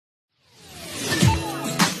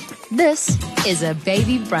This is a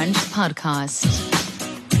Baby Brunch podcast.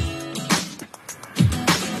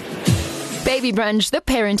 Baby Brunch, the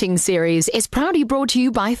parenting series, is proudly brought to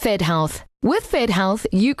you by FedHealth. With FedHealth,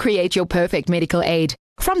 you create your perfect medical aid,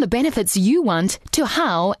 from the benefits you want to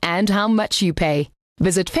how and how much you pay.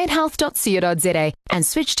 Visit fedhealth.co.za and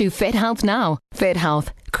switch to FedHealth now.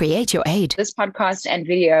 FedHealth, create your aid. This podcast and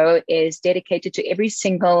video is dedicated to every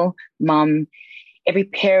single mom, every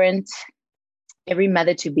parent, every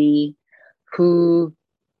mother-to-be who's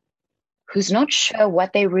not sure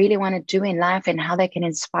what they really want to do in life and how they can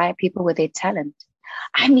inspire people with their talent.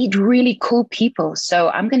 I meet really cool people, so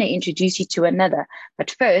I'm going to introduce you to another. But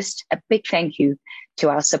first, a big thank you to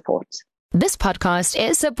our support. This podcast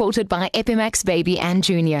is supported by Epimax Baby and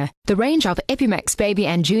Junior. The range of Epimax Baby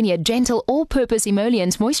and Junior gentle all-purpose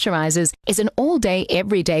emollient moisturizers is an all-day,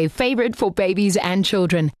 everyday favorite for babies and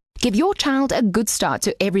children. Give your child a good start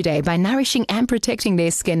to every day by nourishing and protecting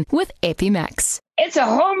their skin with Epimax. It's a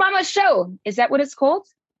whole mama show. Is that what it's called?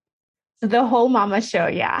 The whole mama show,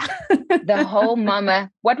 yeah. The whole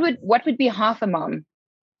mama. What would be half a mom?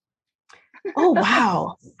 Oh,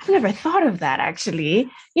 wow. I've never thought of that,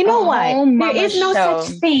 actually. You know what? There is no such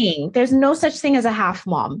thing. There's no such thing as a half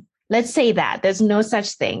mom. Let's say that. There's no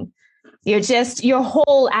such thing. You're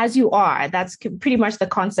whole as you are. That's pretty much the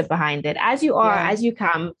concept behind it. As you are, as you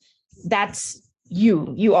come, that's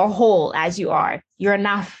you. You are whole as you are. You're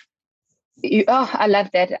enough. I love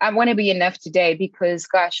that. I want to be enough today because,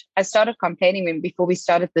 gosh, I started complaining before we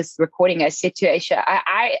started this recording. I said to Aisha,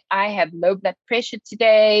 I have low blood pressure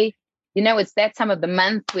today. You know, it's that time of the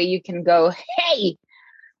month where you can go, hey,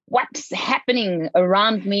 what's happening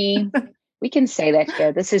around me? We can say that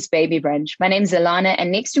here. This is Baby Brunch. My name's Alana,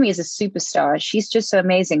 and next to me is a superstar. She's just so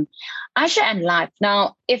amazing. Aisha and Life.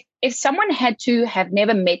 Now, if someone had to have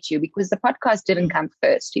never met you, because the podcast didn't come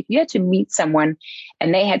first, if you had to meet someone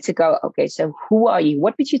and they had to go, okay, so who are you?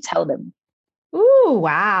 What would you tell them? Ooh,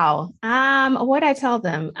 wow. What I tell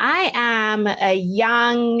them? I am a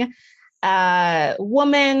young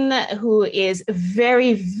woman who is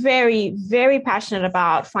very, very, very passionate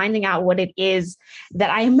about finding out what it is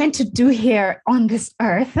that I am meant to do here on this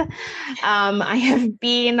earth. I have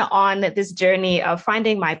been on this journey of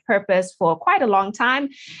finding my purpose for quite a long time.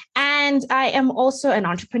 And I am also an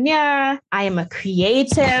entrepreneur. I am a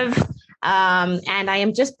creative. And I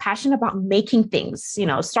am just passionate about making things,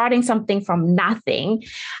 starting something from nothing.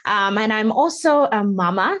 And I'm also a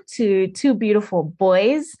mama to two beautiful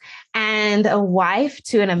boys and a wife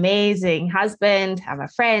to an amazing husband. I'm a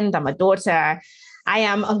friend. I'm a daughter. I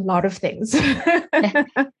am a lot of things.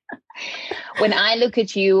 When I look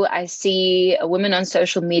at you, I see a woman on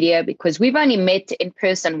social media because we've only met in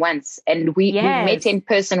person once, and we met in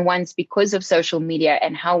person once because of social media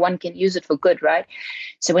and how one can use it for good, right?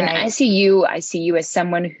 So when I see you as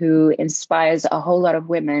someone who inspires a whole lot of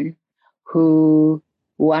women who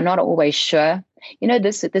are not always sure. You know,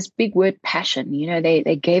 this big word passion,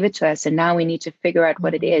 they gave it to us, and now we need to figure out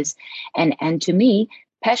what it is. And to me,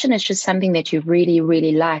 passion is just something that you really,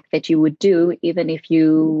 really like, that you would do even if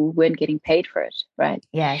you weren't getting paid for it, right?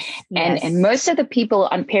 Yes. And most of the people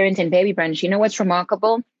on Parent and Baby Brunch, you know what's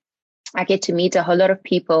remarkable? I get to meet a whole lot of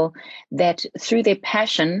people that through their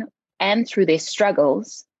passion and through their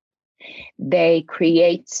struggles, they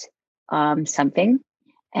create something.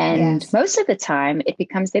 And most of the time, it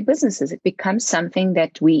becomes their businesses. It becomes something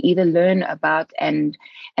that we either learn about and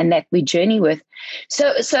that we journey with.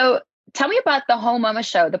 So tell me about the Whole Mama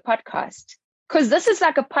Show, the podcast, because this is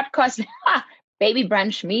like a podcast. Baby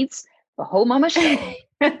Brunch meets the Whole Mama Show.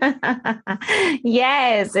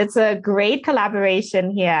 Yes, it's a great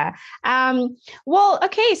collaboration here.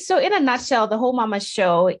 So in a nutshell, the Whole Mama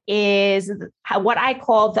Show is what I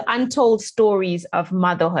call the untold stories of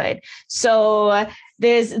motherhood. So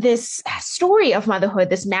there's this story of motherhood,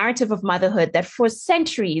 this narrative of motherhood that for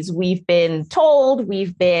centuries we've been told,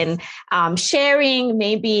 we've been sharing,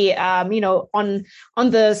 maybe on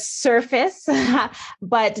the surface,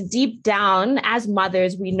 but deep down as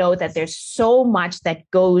mothers, we know that there's so much that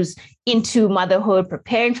goes into motherhood,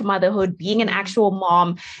 preparing for motherhood, being an actual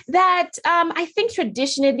mom, that I think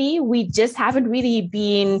traditionally we just haven't really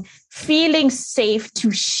been feeling safe to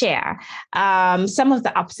share some of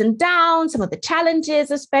the ups and downs, some of the challenges,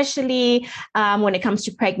 especially when it comes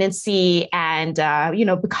to pregnancy and,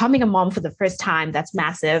 becoming a mom for the first time. That's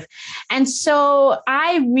massive. And so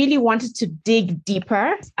I really wanted to dig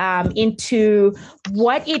deeper into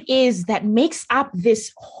what it is that makes up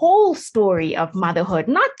this whole story of motherhood,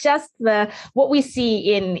 not just what we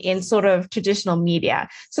see in sort of traditional media.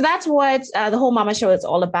 So that's what the Whole Mama Show is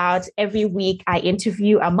all about. Every week I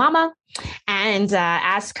interview a mama and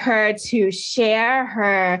ask her to share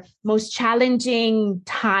her most challenging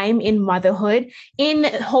time in motherhood in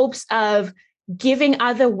hopes of giving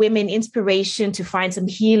other women inspiration to find some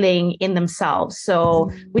healing in themselves. So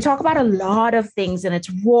we talk about a lot of things, and it's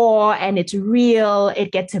raw and it's real.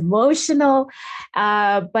 It gets emotional,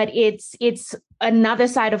 but it's another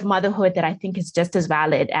side of motherhood that I think is just as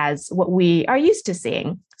valid as what we are used to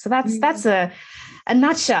seeing. So that's a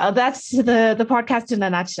nutshell. That's the podcast in a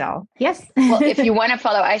nutshell. Yes. Well, if you want to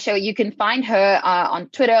follow Aisha, you can find her on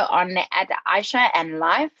Twitter at Aisha and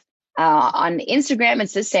Life. On Instagram,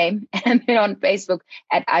 it's the same. And then on Facebook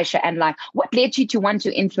at Aisha and Life. What led you to want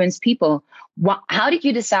to influence people? How did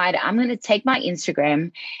you decide I'm going to take my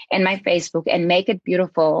Instagram and my Facebook and make it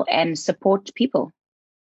beautiful and support people?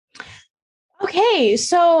 Okay,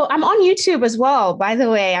 so I'm on YouTube as well. By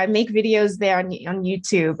the way, I make videos there on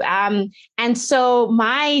YouTube. And so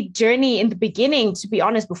my journey in the beginning, to be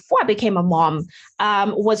honest, before I became a mom,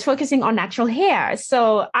 was focusing on natural hair.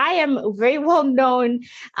 So I am very well known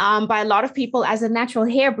by a lot of people as a natural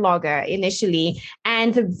hair blogger initially.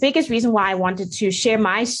 And the biggest reason why I wanted to share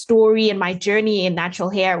my story and my journey in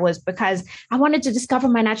natural hair was because I wanted to discover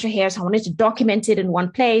my natural hair. So I wanted to document it in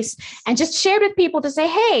one place and just share it with people to say,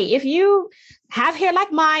 hey, if you have hair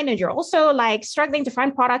like mine and you're also like struggling to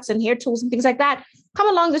find products and hair tools and things like that, come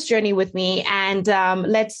along this journey with me and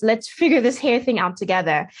let's figure this hair thing out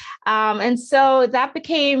together. And so that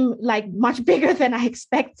became like much bigger than I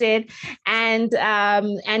expected, and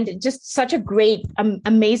just such a great,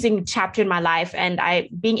 amazing chapter in my life. And I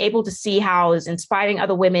being able to see how I was inspiring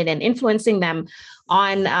other women and influencing them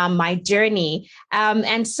on my journey.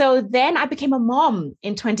 And so then I became a mom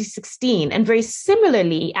in 2016. And very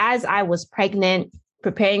similarly, as I was pregnant,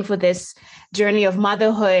 preparing for this journey of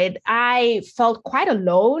motherhood, I felt quite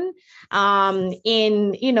alone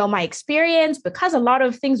in, my experience, because a lot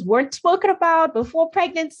of things weren't spoken about before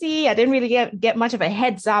pregnancy. I didn't really get much of a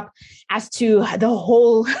heads up as to the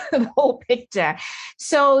whole picture.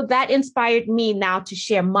 So that inspired me now to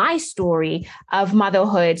share my story of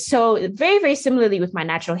motherhood. So very, very similarly with my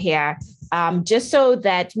natural hair, just so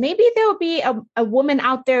that maybe there will be a woman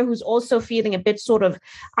out there who's also feeling a bit sort of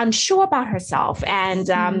unsure about herself and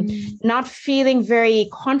not feeling very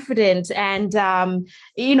confident and,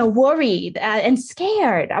 worried and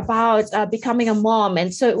scared about becoming a mom.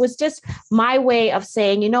 And so it was just my way of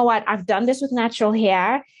saying, you know what, I've done this with natural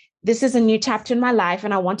hair. This is a new chapter in my life,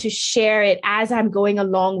 and I want to share it as I'm going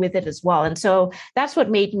along with it as well. And so that's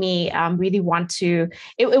what made me really want to,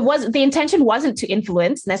 the intention wasn't to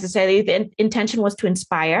influence necessarily. The intention was to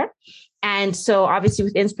inspire. And so obviously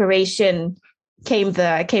with inspiration came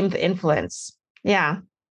the influence. Yeah.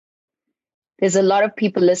 There's a lot of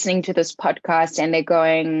people listening to this podcast and they're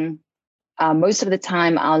going, most of the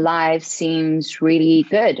time our lives seems really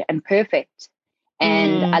good and perfect.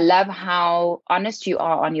 And I love how honest you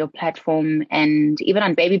are on your platform. And even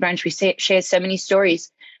on Baby Brunch, we share so many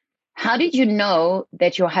stories. How did you know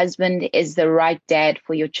that your husband is the right dad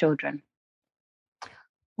for your children?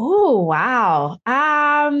 Oh, wow.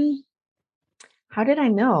 How did I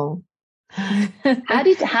know? How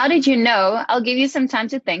did you know? I'll give you some time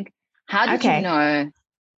to think. How did you know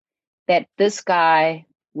that this guy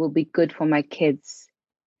will be good for my kids?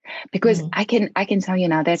 Because I can tell you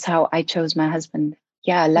now, that's how I chose my husband.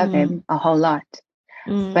 Yeah, I love him a whole lot.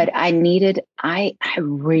 But I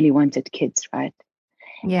really wanted kids, right?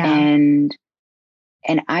 Yeah. And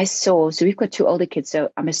I saw, so we've got two older kids, so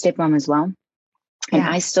I'm a stepmom as well. And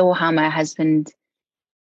I saw how my husband,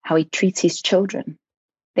 how he treats his children.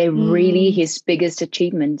 They're really his biggest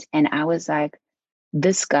achievement. And I was like,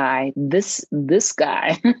 this guy.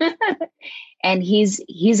 And he's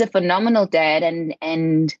a phenomenal dad,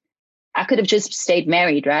 and I could have just stayed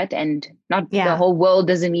married, right? And the whole world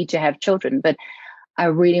doesn't need to have children, but I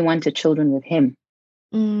really wanted children with him.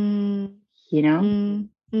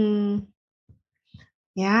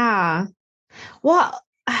 Yeah. Well,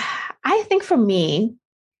 I think for me,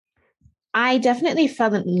 I definitely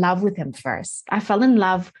fell in love with him first. I fell in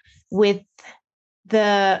love with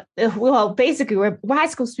basically we're high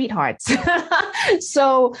school sweethearts.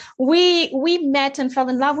 So we met and fell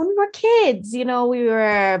in love when we were kids. We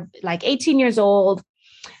were like 18 years old,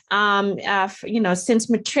 since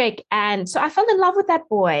matric. And so I fell in love with that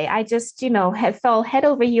boy. I just, fell head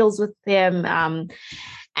over heels with him.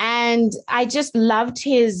 And I just loved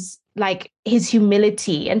his like his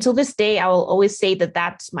humility. And till this day, I will always say that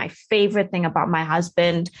that's my favorite thing about my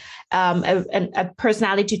husband, a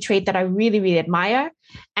personality trait that I really, really admire.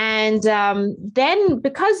 And then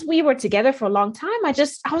because we were together for a long time, I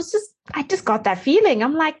just got that feeling.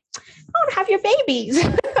 I'm like, I want to have your babies. I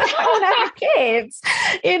want to have kids.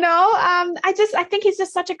 I think he's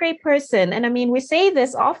just such a great person. And I mean, we say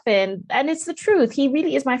this often, and it's the truth. He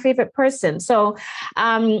really is my favorite person. So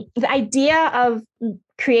the idea of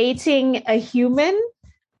creating a human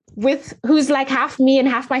who's like half me and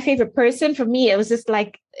half my favorite person, for me, it was just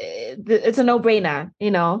like, it's a no-brainer,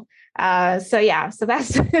 so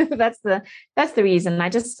that's that's the reason. I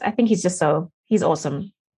think he's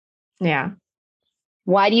awesome. Yeah.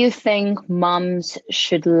 Why do you think moms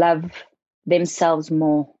should love themselves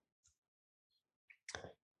more?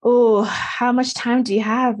 Oh, how much time do you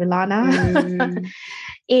have, Ilana?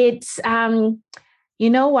 It's you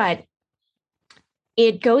know what?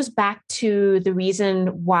 It goes back to the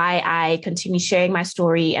reason why I continue sharing my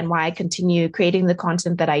story and why I continue creating the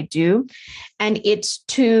content that I do. And it's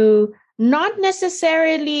to not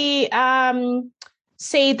necessarily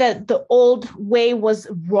say that the old way was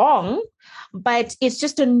wrong, but it's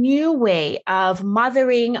just a new way of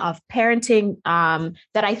mothering, of parenting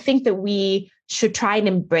that I think that we should try and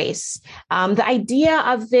embrace. The idea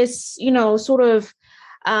of this, sort of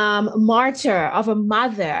martyr of a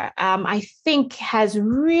mother, I think has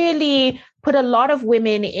really put a lot of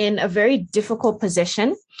women in a very difficult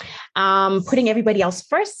position, putting everybody else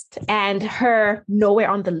first and her nowhere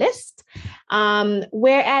on the list.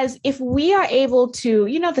 Whereas if we are able to,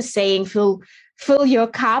 the saying, fill your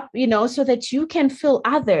cup, so that you can fill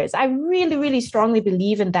others. I really, really strongly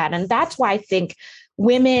believe in that. And that's why I think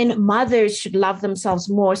mothers should love themselves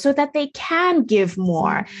more so that they can give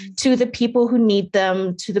more to the people who need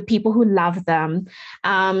them, to the people who love them.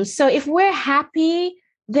 So if we're happy,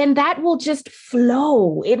 then that will just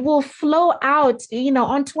flow. It will flow out,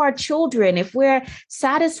 onto our children. If we're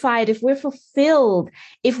satisfied, if we're fulfilled,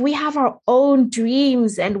 if we have our own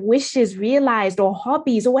dreams and wishes realized, or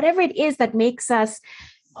hobbies, or whatever it is that makes us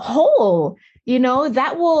whole,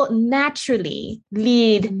 that will naturally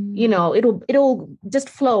lead, it'll just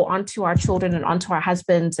flow onto our children and onto our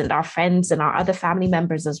husbands and our friends and our other family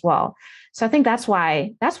members as well. So I think that's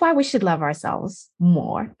why we should love ourselves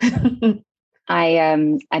more.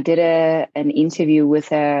 I did an interview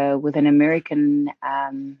with an American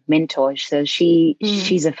mentor. So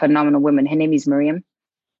she's a phenomenal woman. Her name is Miriam.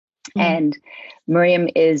 And Miriam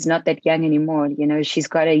is not that young anymore. She's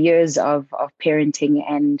got years of parenting,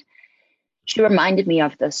 and she reminded me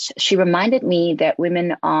of this. She reminded me that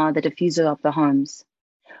women are the diffuser of the homes.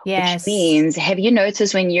 Yes. Which means, have you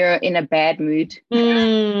noticed when you're in a bad mood,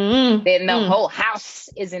 then the whole house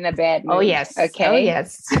is in a bad mood? Oh, yes. Okay. Oh,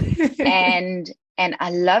 yes. and I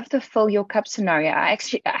love the fill your cup scenario. I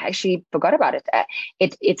actually forgot about it.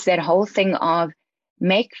 It's that whole thing of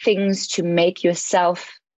make things to make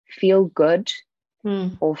yourself feel good,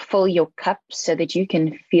 or fill your cup so that you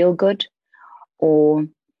can feel good, or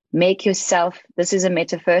make yourself, this is a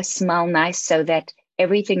metaphor, smell nice so that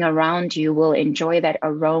everything around you will enjoy that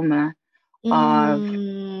aroma of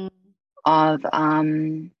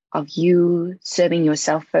you serving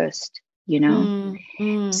yourself first,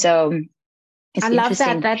 So I love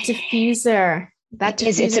that diffuser.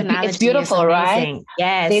 It's beautiful, right?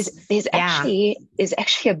 Yes. There's actually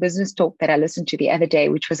a business talk that I listened to the other day,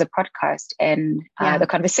 which was a podcast, and the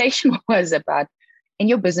conversation was about, in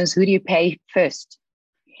your business, who do you pay first?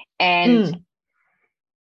 And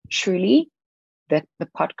truly, the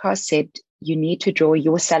podcast said you need to draw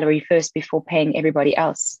your salary first before paying everybody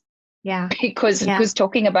else. Yeah. Because it was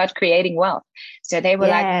talking about creating wealth. So they were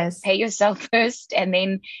like, pay yourself first, and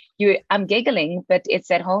then I'm giggling, but it's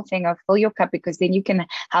that whole thing of fill your cup, because then you can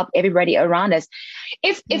help everybody around us.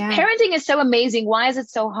 If parenting is so amazing, why is it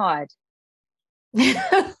so hard?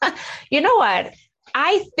 You know what?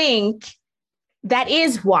 I think that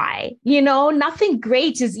is why, nothing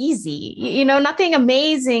great is easy. Nothing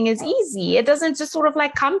amazing is easy. It doesn't just sort of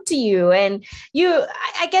like come to you. And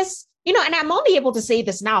I guess, and I'm only able to say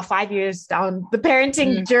this now, 5 years down the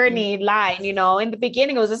parenting journey line, in the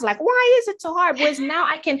beginning, it was just like, why is it so hard? Whereas now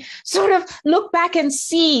I can sort of look back and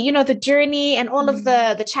see, the journey and all of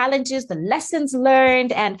the challenges, the lessons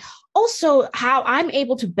learned, and also how I'm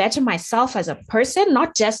able to better myself as a person,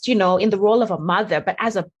 not just, in the role of a mother, but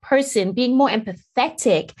as a person, being more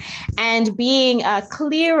empathetic and being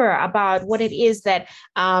clearer about what it is that,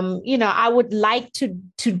 I would like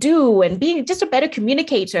to do, and being just a better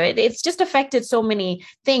communicator. It's just affected so many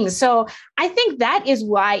things. So I think that is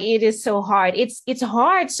why it is so hard. It's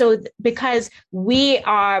hard. So because we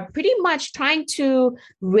are pretty much trying to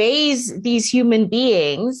raise these human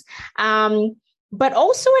beings, but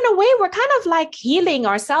also in a way, we're kind of like healing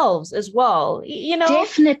ourselves as well.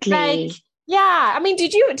 Definitely. Like, yeah. I mean,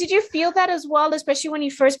 did you feel that as well, especially when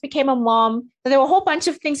you first became a mom? That there were a whole bunch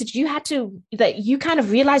of things that you kind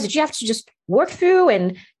of realized that you have to just work through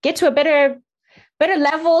and get to a better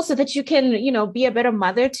level so that you can, be a better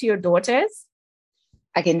mother to your daughters?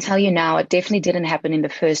 I can tell you now, it definitely didn't happen in the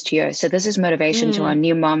first year. So this is motivation to our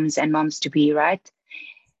new moms and moms to be, right?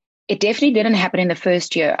 It definitely didn't happen in the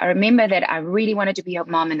first year. I remember that I really wanted to be a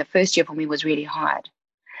mom, and the first year for me was really hard.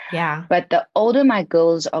 Yeah. But the older my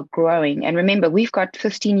girls are growing, and remember, I've got a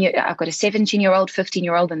 17-year-old,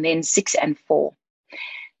 15-year-old, and then 6 and 4.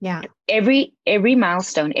 Yeah. Every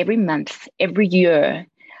milestone, every month, every year,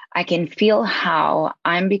 I can feel how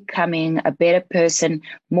I'm becoming a better person,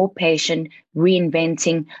 more patient,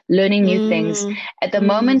 reinventing, learning new things. At the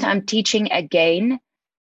moment, I'm teaching again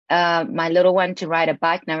my little one to ride a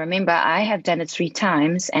bike. Now, remember, I have done it 3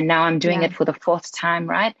 times, and now I'm doing it for the 4th time,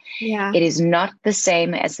 right? Yeah. It is not the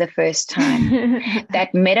same as the first time.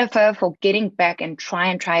 That metaphor for getting back and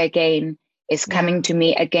try again is coming to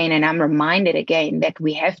me again. And I'm reminded again that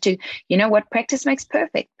we have to, practice makes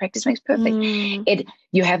perfect. Practice makes perfect.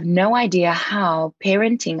 You have no idea how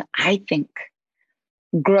parenting, I think,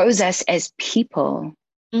 grows us as people.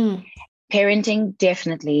 Parenting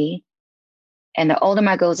definitely. And the older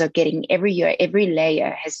my girls are getting every year, every layer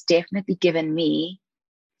has definitely given me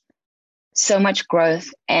so much growth.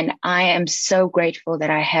 And I am so grateful that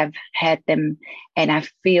I have had them. And I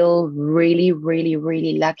feel really, really,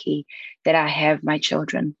 really lucky that I have my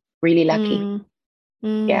children. Really lucky.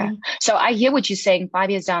 Yeah. So I hear what you're saying. 5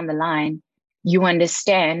 years down the line, you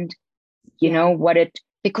understand,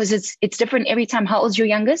 because it's different every time. How old's your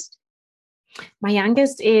youngest? My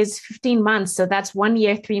youngest is 15 months. So that's 1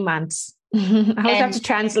 year, 3 months. I always have to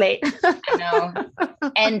translate. I know.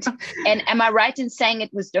 And am I right in saying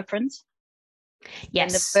it was different?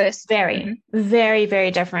 Yes, the first, very, very, very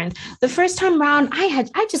different. The first time around,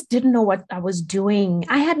 I just didn't know what I was doing.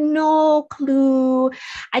 I had no clue.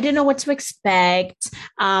 I didn't know what to expect.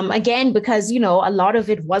 Again, because, a lot of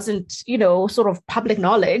it wasn't, sort of public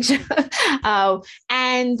knowledge.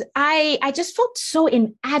 And I just felt so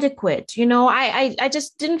inadequate. I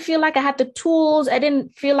just didn't feel like I had the tools. I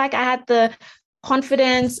didn't feel like I had the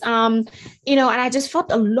confidence, and I just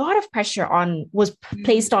felt a lot of pressure was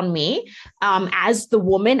placed on me, as the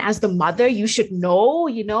woman, as the mother. You should know,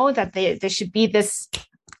 that there should be this,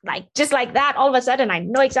 like, just like that, all of a sudden, I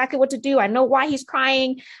know exactly what to do. I know why he's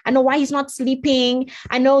crying. I know why he's not sleeping.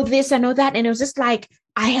 I know this, I know that. And it was just like,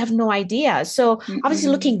 I have no idea. So obviously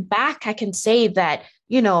looking back, I can say that,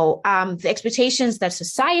 the expectations that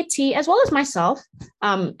society, as well as myself,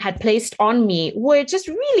 had placed on me were just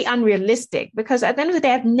really unrealistic, because at the end of the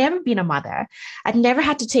day, I've never been a mother. I'd never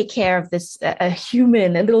had to take care of this, a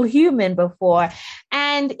little human before.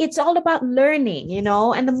 And it's all about learning,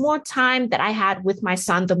 and the more time that I had with my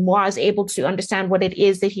son, the more I was able to understand what it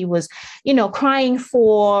is that he was, crying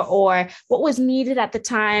for, or what was needed at the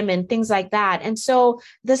time, and things like that. And so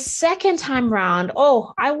the second time round,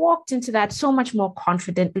 I walked into that so much more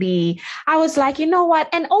confidently. I was like, you know what?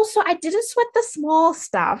 And also, I didn't sweat the small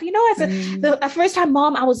stuff. As a first-time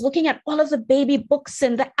mom, I was looking at all of the baby books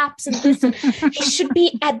and the apps and this. And he should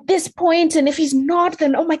be at this point, and if he's not,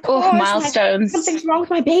 then oh my gosh, milestones. Something's wrong with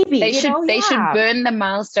my baby. They should burn the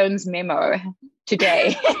milestones memo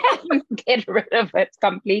today. Get rid of it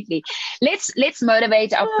completely. Let's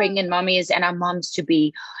motivate our pregnant mommies and our moms to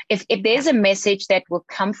be. If there's a message that will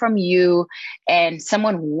come from you, and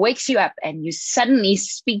someone wakes you up and you suddenly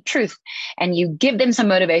speak truth and you give them some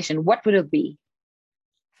motivation, what would it be?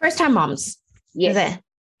 First time moms. Yes.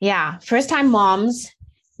 Yeah. First time moms,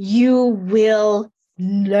 you will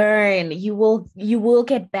learn. You will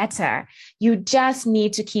get better. You just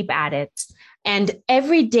need to keep at it. And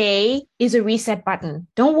every day is a reset button.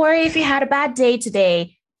 Don't worry if you had a bad day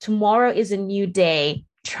today. Tomorrow is a new day.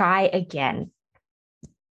 Try again.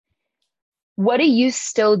 What do you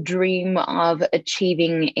still dream of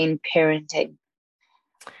achieving in parenting?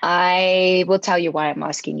 I will tell you why I'm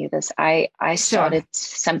asking you this. I started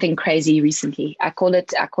something crazy recently. I call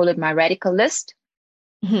it my radical list.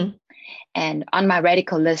 And on my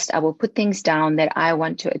radical list, I will put things down that I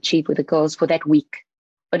want to achieve with the girls for that week.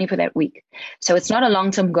 only for that week. So it's not a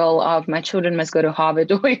long-term goal of my children must go to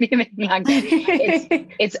Harvard or anything like that.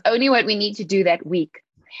 It's only what we need to do that week.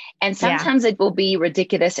 And sometimes it will be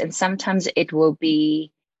ridiculous, and sometimes it will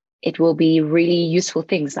be really useful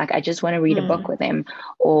things. Like I just want to read a book with them,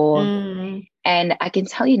 and I can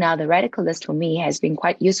tell you now, the radical list for me has been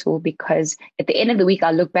quite useful, because at the end of the week,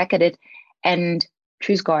 I'll look back at it and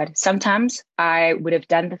choose God. Sometimes I would have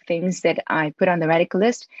done the things that I put on the radical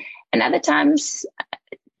list, and other times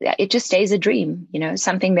it just stays a dream,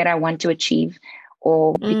 something that I want to achieve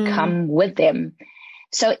or become with them.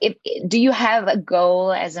 So do you have a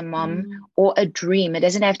goal as a mom or a dream? It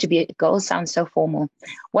doesn't have to be a goal. Sounds so formal.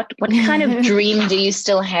 What kind of dream do you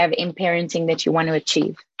still have in parenting that you want to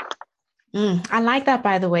achieve? I like that,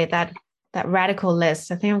 by the way, that radical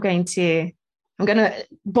list. I think I'm going to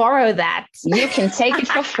borrow that. You can take it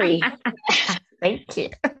for free. Thank you.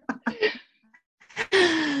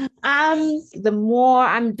 The more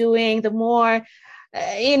I'm doing, the more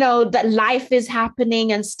that life is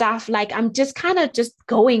happening and stuff. Like I'm just kind of just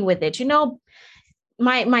going with it.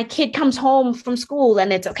 My kid comes home from school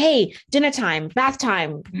and it's okay, dinner time, bath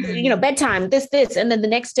time, bedtime, this, and then the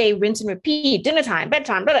next day, rinse and repeat, dinner time,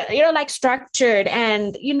 bedtime, like structured.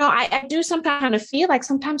 And, I do sometimes kind of feel like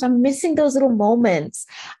sometimes I'm missing those little moments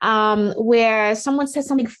where someone says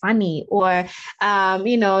something funny or,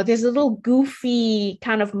 there's a little goofy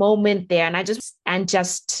kind of moment there. And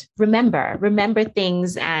just remember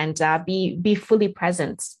things and be fully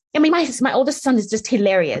present. I mean, my oldest son is just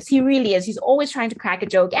hilarious. He really is. He's always trying to crack a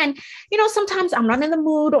joke. And, sometimes I'm not in the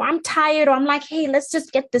mood or I'm tired or I'm like, hey, let's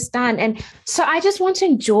just get this done. And so I just want to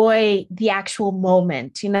enjoy the actual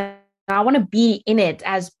moment. I want to be in it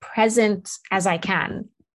as present as I can.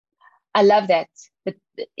 I love that. But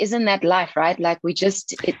isn't that life, right? Like we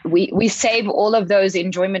save all of those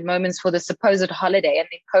enjoyment moments for the supposed holiday, and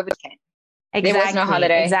then COVID came. Exactly, there was no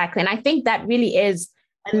holiday. Exactly. And I think that really is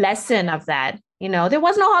a lesson of that. There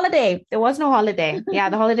was no holiday. Yeah,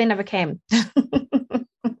 the holiday never came.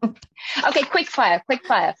 Okay, quick fire.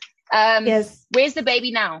 Yes. Where's the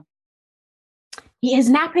baby now? He is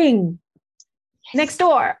napping next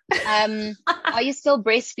door. Are you still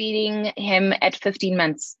breastfeeding him at 15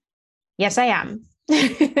 months? Yes, I am.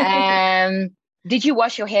 Did you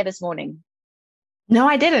wash your hair this morning? No,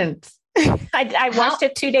 I didn't. I washed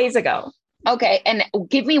it 2 days ago. Okay, and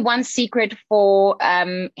give me one secret for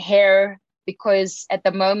hair, because at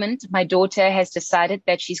the moment my daughter has decided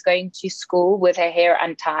that she's going to school with her hair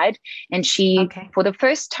untied, and she, for the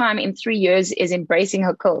first time in 3 years, is embracing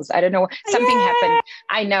her curls. I don't know, something happened.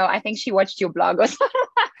 I know. I think she watched your blog or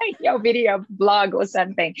something, your video blog or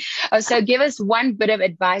something. So give us one bit of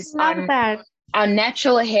advice on our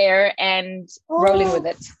natural hair and rolling with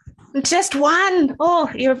it. Just one.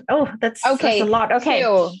 That's a lot. Okay.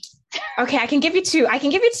 Two. Okay, I can give you two. Right. Two.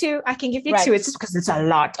 It's just because it's a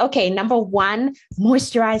lot. Okay, number one,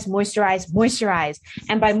 moisturize.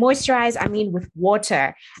 And by moisturize, I mean with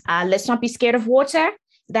water. Let's not be scared of water.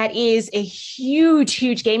 That is a huge,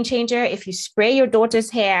 huge game changer. If you spray your daughter's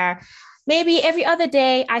hair, maybe every other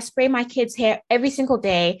day, I spray my kids' hair every single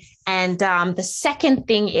day. And the second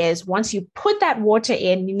thing is, once you put that water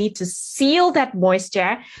in, you need to seal that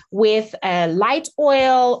moisture with a light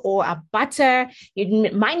oil or a butter.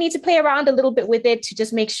 You might need to play around a little bit with it to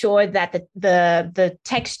just make sure that the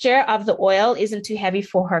texture of the oil isn't too heavy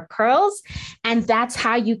for her curls. And that's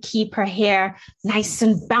how you keep her hair nice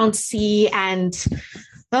and bouncy and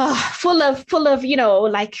full of,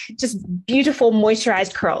 like just beautiful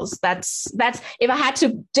moisturized curls. That's if I had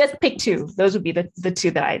to just pick two, those would be the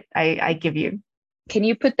two that I give you. Can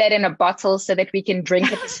you put that in a bottle so that we can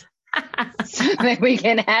drink it? So that we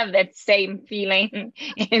can have that same feeling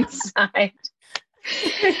inside.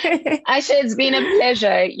 Aisha, it's been a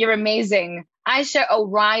pleasure. You're amazing. Aisha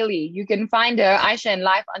O'Reilly. You can find her, Aisha in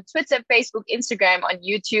Life, on Twitter, Facebook, Instagram, on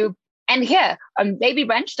YouTube, and here on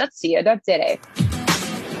babybrunch.co.za.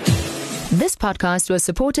 This podcast was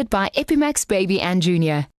supported by Epimax Baby and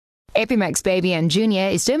Junior. Epimax Baby and Junior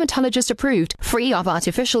is dermatologist approved, free of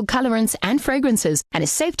artificial colorants and fragrances, and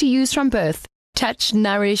is safe to use from birth. Touch,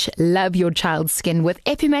 nourish, love your child's skin with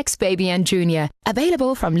Epimax Baby and Junior.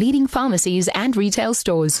 Available from leading pharmacies and retail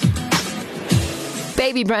stores.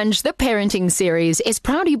 Baby Brunch, the parenting series, is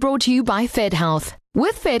proudly brought to you by FedHealth.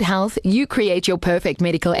 With FedHealth, you create your perfect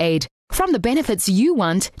medical aid. From the benefits you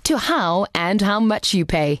want to how and how much you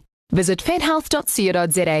pay. Visit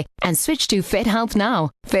fedhealth.co.za and switch to FedHealth now.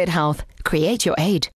 FedHealth, create your aid.